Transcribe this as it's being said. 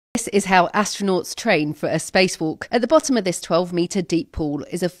This is how astronauts train for a spacewalk. At the bottom of this 12-metre deep pool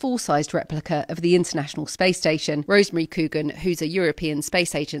is a full-sized replica of the International Space Station. Rosemary Coogan, who's a European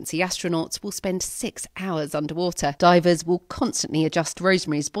Space Agency astronaut, will spend 6 hours underwater. Divers will constantly adjust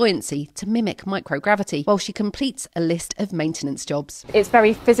Rosemary's buoyancy to mimic microgravity while she completes a list of maintenance jobs. It's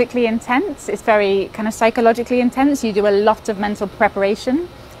very physically intense, it's very kind of psychologically intense. You do a lot of mental preparation.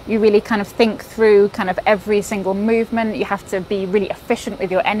 You really kind of think through kind of every single movement. You have to be really efficient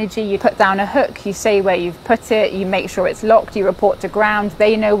with your energy. You put down a hook, you say where you've put it, you make sure it's locked, you report to ground,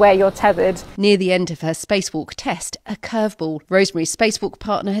 they know where you're tethered. Near the end of her spacewalk test, a curveball. Rosemary's spacewalk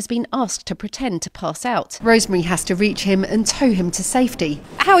partner has been asked to pretend to pass out. Rosemary has to reach him and tow him to safety.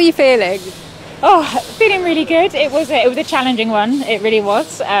 How are you feeling? Oh, feeling really good. It was a challenging one, it really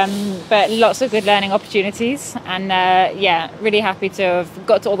was, but lots of good learning opportunities, and yeah, really happy to have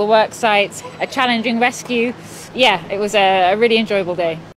got to all the work sites, a challenging rescue. Yeah, it was a really enjoyable day.